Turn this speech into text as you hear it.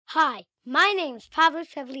Hi, my name is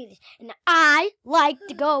Pavlidis, and I like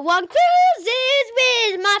to go on cruises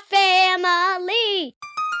with my family.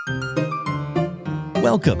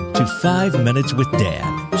 Welcome to 5 Minutes with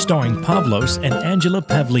Dad, starring Pavlos and Angela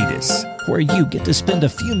Pavlidis, where you get to spend a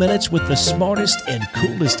few minutes with the smartest and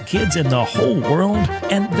coolest kids in the whole world,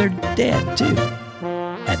 and their dad, too.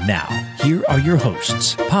 And now, here are your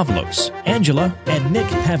hosts, Pavlos, Angela, and Nick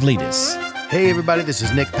Pavlidis. Hey everybody, this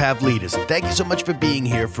is Nick Pavlidis, and thank you so much for being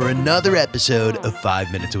here for another episode of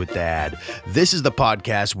 5 Minutes with Dad. This is the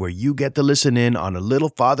podcast where you get to listen in on a little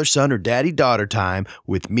father-son or daddy-daughter time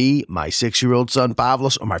with me, my 6-year-old son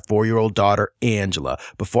Pavlos, or my 4-year-old daughter Angela.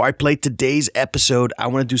 Before I play today's episode, I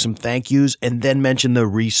want to do some thank yous and then mention the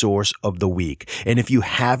resource of the week. And if you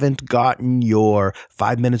haven't gotten your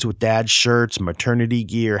 5 Minutes with Dad shirts, maternity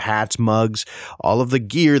gear, hats, mugs, all of the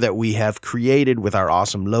gear that we have created with our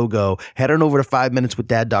awesome logo, head on over to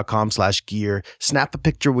 5minuteswithdad.com/gear. Snap a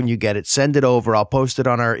picture when you get it. Send it over. I'll post it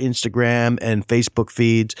on our Instagram and Facebook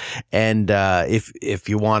feeds. And if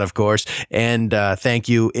you want, of course. And thank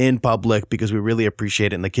you in public because we really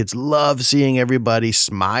appreciate it. And the kids love seeing everybody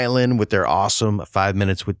smiling with their awesome 5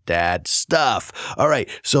 Minutes with Dad stuff. All right.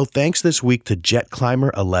 So thanks this week to Jet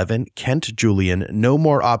Climber 11, Kent Julian, No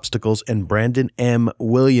More Obstacles, and Brandon M.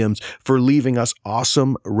 Williams for leaving us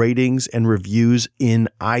awesome ratings and reviews in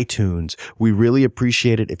iTunes. We really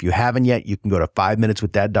appreciate it. If you haven't yet, you can go to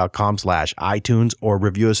 5minuteswithdad.com/iTunes or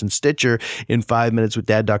review us in Stitcher in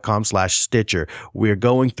 5minuteswithdad.com/Stitcher. We're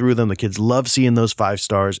going through them. The kids love seeing those 5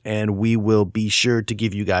 stars, and we will be sure to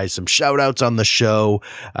give you guys some shout outs on the show,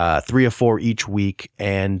 3 or 4 each week,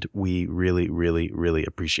 and we really, really, really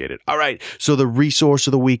appreciate it. All right. So the resource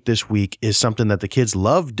of the week this week is something that the kids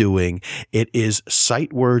love doing. It is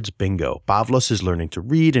sight words bingo. Pavlos is learning to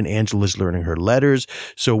read and Angela's learning her letters.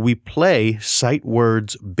 So we play sight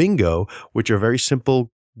words bingo, which are very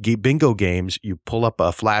simple bingo games. You pull up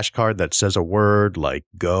a flashcard that says a word like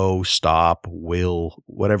go, stop, will,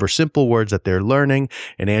 whatever simple words that they're learning,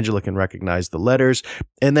 and Angela can recognize the letters.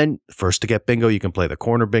 And then first to get bingo, you can play the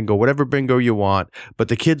corner bingo, whatever bingo you want, but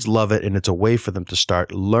the kids love it, and it's a way for them to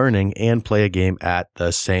start learning and play a game at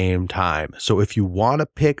the same time. So if you want to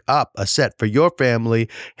pick up a set for your family,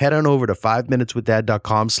 head on over to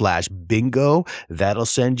 5minuteswithdad.com/bingo. That'll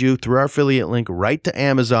send you through our affiliate link right to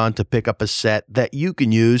Amazon to pick up a set that you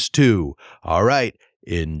can use too. All right.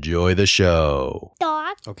 Enjoy the show.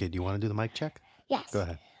 Dog. Okay. Do you want to do the mic check? Yes. Go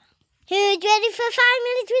ahead. Who's ready for 5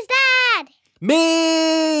 Minutes with Dad?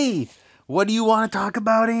 Me! What do you want to talk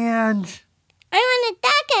about, Ange? I want to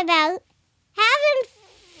talk about having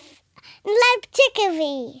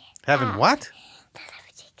electricity. Having what?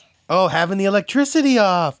 Oh, having the electricity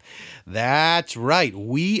off. That's right.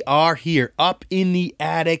 We are here up in the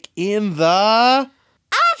attic in the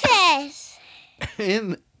Office.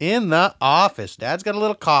 in the office. Dad's got a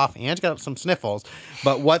little cough. Anne's got some sniffles.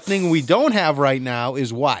 But what thing we don't have right now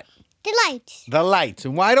is what? The lights. The lights.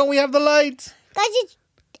 And why don't we have the lights? Because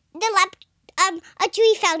a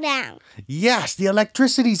tree fell down. Yes, the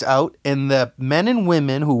electricity's out, and the men and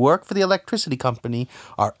women who work for the electricity company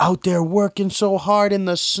are out there working so hard in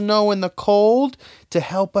the snow and the cold to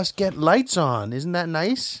help us get lights on. Isn't that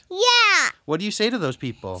nice? Yeah. What do you say to those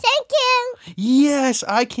people? Thank you. Yes,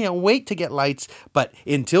 I can't wait to get lights. But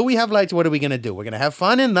until we have lights, what are we going to do? We're going to have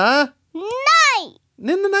fun in the Night.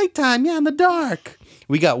 In the nighttime, yeah, in the dark.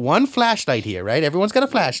 We got one flashlight here, right? Everyone's got a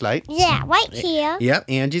flashlight. Yeah, right here. Yep,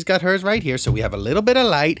 Angie's got hers right here. So we have a little bit of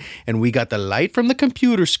light, and we got the light from the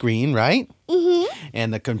computer screen, right? Mm-hmm.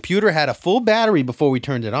 And the computer had a full battery before we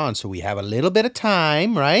turned it on, so we have a little bit of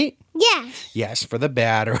time, right? Yes. Yes, for the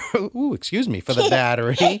battery. Ooh, excuse me, for the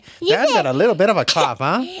battery. Dad's got a little bit of a cough,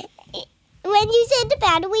 huh? When you said the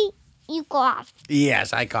battery, you coughed.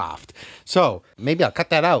 Yes, I coughed. So maybe I'll cut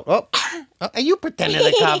that out. Oh, are you pretending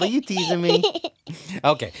to cough? Are you teasing me?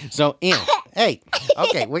 Okay, so hey,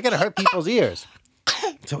 okay, we're going to hurt people's ears.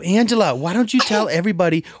 So Angela, why don't you tell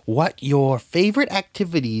everybody what your favorite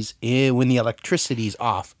activities when the electricity's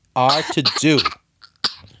off are to do?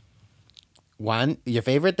 One, your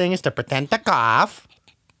favorite thing is to pretend to cough.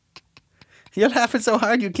 You're laughing so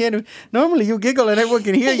hard you can't. Normally you giggle and everyone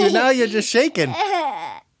can hear you. Now you're just shaking.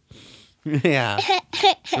 Yeah.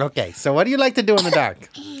 Okay, so what do you like to do in the dark?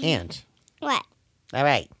 Ange. What? All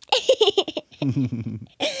right.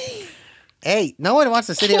 Hey, no one wants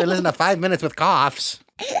to sit here and listen to 5 minutes with coughs.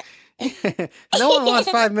 No one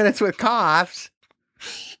wants 5 minutes with coughs.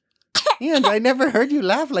 Ange, I never heard you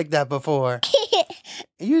laugh like that before.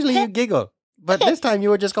 Usually you giggle. But this time you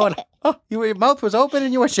were just going, oh, your mouth was open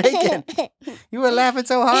and you were shaking. You were laughing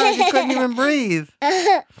so hard you couldn't even breathe.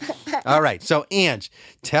 All right. So, Ange,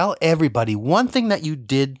 tell everybody one thing that you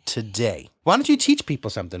did today. Why don't you teach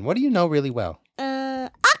people something? What do you know really well?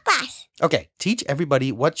 Art class. Okay. Teach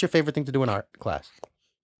everybody what's your favorite thing to do in art class?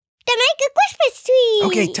 To make a Christmas tree.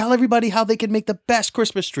 Okay. Tell everybody how they can make the best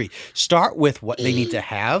Christmas tree. Start with what they need to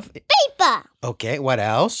have. Paper. Okay. What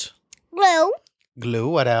else? Glue. Glue.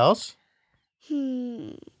 What else?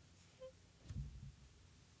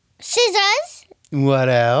 Scissors. What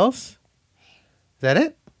else? Is that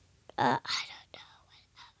it? I don't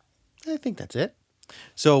know. I think that's it.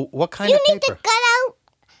 So what kind You of need paper? to cut out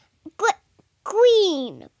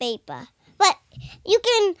green paper. But you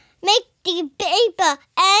can make the paper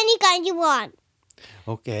any kind you want.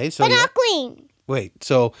 Okay. So But not green. wait.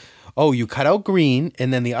 So, you cut out green,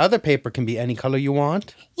 and then the other paper can be any color you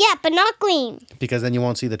want? Yeah, but not green. Because then you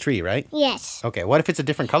won't see the tree, right? Yes. Okay. What if it's a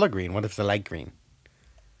different color green? What if it's a light green?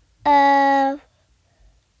 That's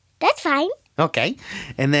fine. Okay.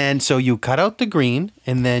 And then, so you cut out the green,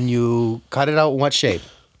 and then you cut it out in what shape?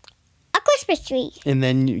 A Christmas tree. And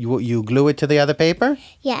then you glue it to the other paper?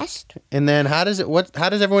 Yes. And then how does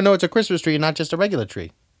everyone know it's a Christmas tree and not just a regular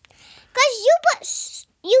tree? Because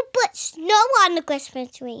you put snow on the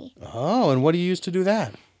Christmas tree. Oh, and what do you use to do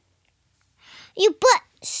that? You put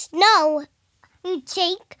snow. You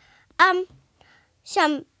take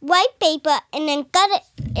some white paper and then cut it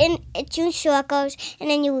into circles, and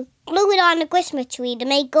then you glue it on the Christmas tree to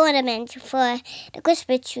make ornaments for the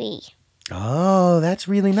Christmas tree. Oh, that's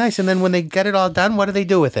really nice. And then when they get it all done, what do they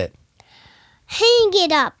do with it? Hang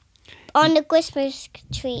it up on the Christmas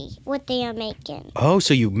tree, what they are making. Oh,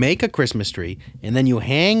 so you make a Christmas tree, and then you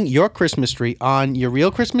hang your Christmas tree on your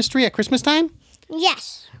real Christmas tree at Christmas time?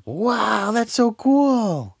 Yes. Wow, that's so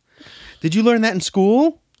cool. Did you learn that in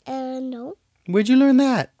school? No. Where'd you learn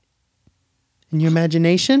that? In your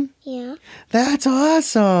imagination? Yeah. That's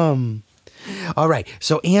awesome. All right.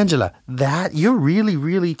 So, Angela, you're really,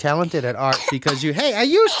 really talented at art because hey, are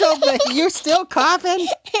you still coughing?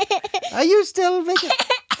 Are you still making...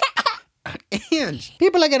 Ange,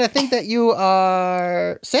 people are going to think that you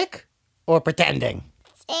are sick or pretending.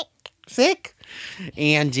 Sick?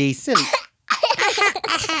 Angie, silly.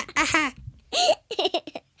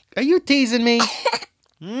 Are you teasing me?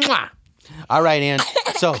 Mwah. All right, Ange.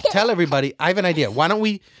 So tell everybody, I have an idea. Why don't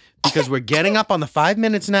we, because we're getting up on the 5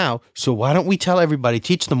 minutes now, so why don't we tell everybody,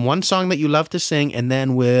 teach them one song that you love to sing, and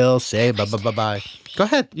then we'll say bye-bye-bye-bye. Go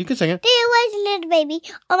ahead. You can sing it. There was a little baby,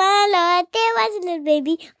 oh my Lord, there was a little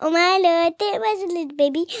baby, oh my Lord, there was a little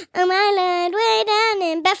baby, oh my Lord, way down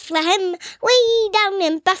in Bethlehem, way down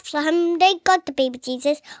in Bethlehem, they got the baby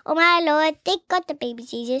Jesus, oh my Lord, they got the baby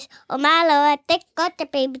Jesus, oh my Lord, they got the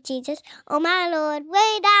baby Jesus, oh my Lord,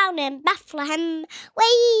 way down in Bethlehem,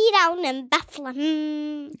 way down in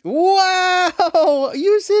Bethlehem. Wow!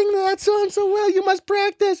 You sing that song so well. You must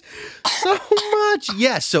practice so much.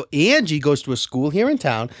 Yes. So Angie goes to a school here in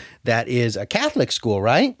town that is a Catholic school,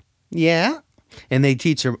 right? Yeah. And they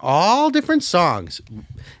teach her all different songs.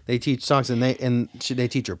 They teach songs and they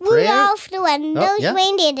teach her prayer. Rudolph the Red-Nosed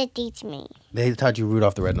Reindeer to teach me. They taught you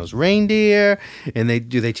Rudolph the Red-Nosed Reindeer. And they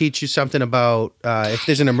teach you something about if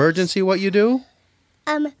there's an emergency, what you do?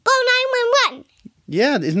 Go 911.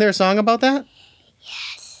 Yeah. Isn't there a song about that?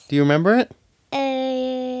 Yes. Do you remember it?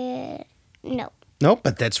 No. Nope,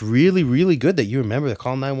 but that's really, really good that you remember to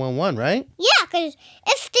call 911, right? Yeah, because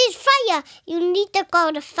if there's fire, you need to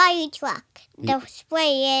call the fire truck to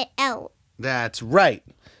spray it out. That's right.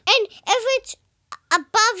 And if it's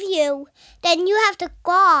above you, then you have to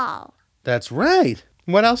call. That's right.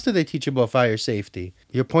 What else did they teach you about fire safety?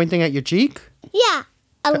 You're pointing at your cheek? Yeah,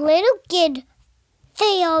 a little kid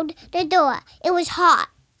failed the door. It was hot.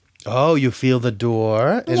 Oh, you feel the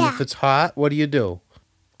door, and Yeah. if it's hot, what do you do?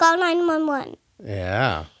 Call 911.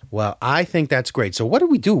 Yeah. Well, I think that's great. So what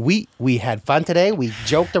did we do? We had fun today. We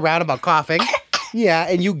joked around about coughing. Yeah,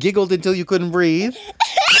 and you giggled until you couldn't breathe.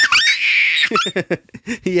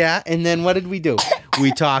 Yeah, and then what did we do?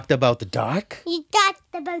 We talked about the dark. You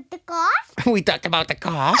talked about the cough? We talked about the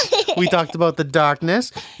cough. We talked about the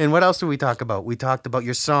darkness. And what else did we talk about? We talked about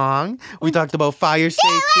your song. We talked about fire There was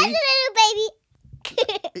safety. a little baby.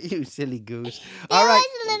 You silly goose. There All right. was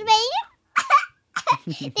a little baby.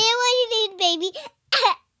 There was a little baby.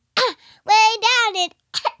 Way down it.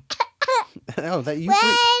 Oh, that you. Way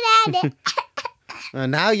down it.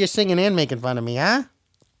 Now you're singing and making fun of me, huh?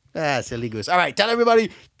 Ah, silly goose. All right, tell everybody,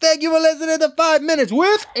 thank you for listening to 5 Minutes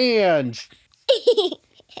with Ange.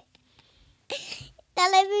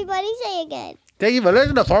 Tell everybody, say again. Thank you for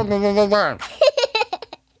listening to 5 Minutes with Ange.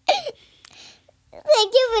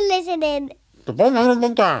 Thank you for listening. The 5 minutes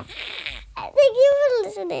with Dad. Thank you for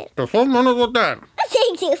listening. The 5 minutes with Dad.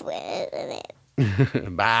 Thank you for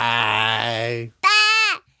listening. Bye.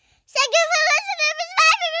 Ah! Thank you for listening. It's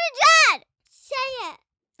 5 minutes, John. Say it.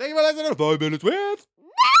 Thank you for listening to 5 Minutes with.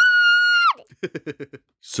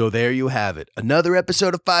 So there you have it. Another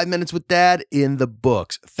episode of 5 Minutes with Dad in the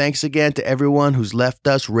books. Thanks again to everyone who's left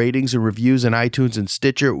us ratings and reviews in iTunes and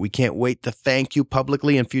Stitcher. We can't wait to thank you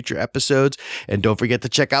publicly in future episodes. And don't forget to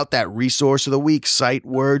check out that resource of the week, Sight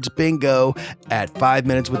Words Bingo, at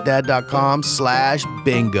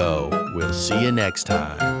 5minuteswithdad.com/bingo. We'll see you next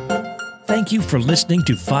time. Thank you for listening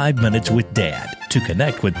to 5 Minutes with Dad. To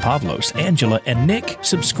connect with Pavlos, Angela, and Nick,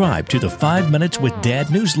 subscribe to the 5 Minutes with Dad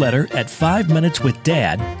newsletter at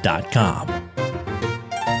 5minuteswithdad.com.